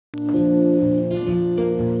If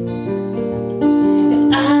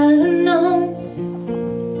I'd have known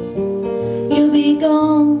you'll be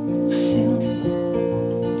gone soon,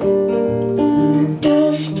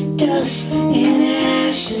 dust to dust and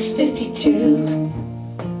ashes 52.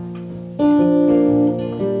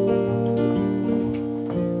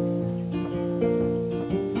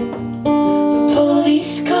 The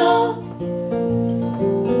police called,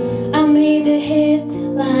 I made the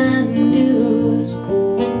headline news.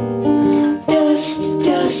 Dust to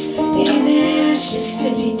dust and ashes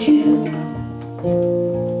 52.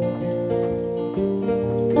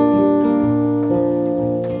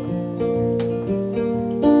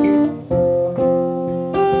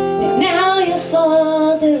 And now your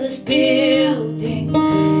father's building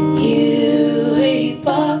you a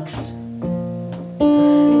box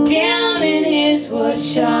down in his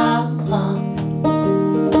woodshop.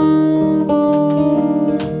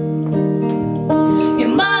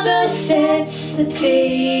 Sets the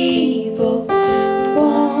table,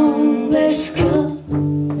 one less cup.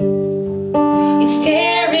 It's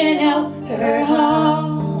tearing out her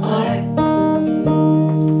heart.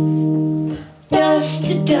 Dust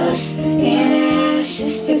to dust and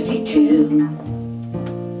ashes 52.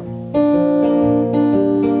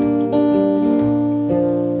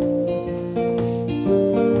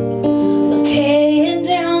 They'll tear you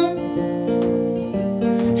down,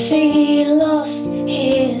 say he lost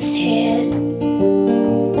his head.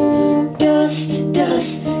 Dust to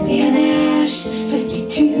dust and ashes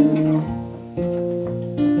 52.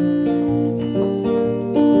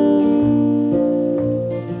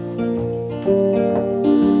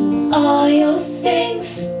 All your things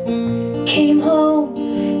came home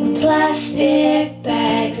in plastic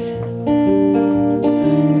bags.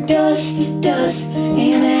 Dust to dust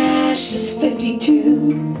and ashes 52.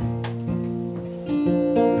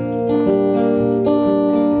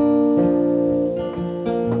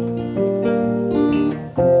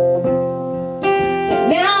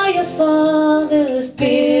 Father's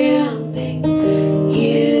building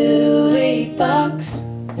you a box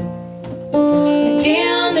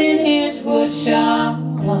down in his woodshop.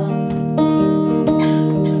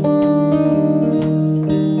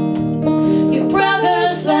 Your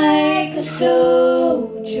brother's like a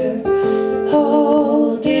soldier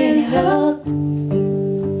holding up.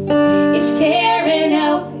 It's tearing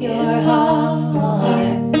out your heart.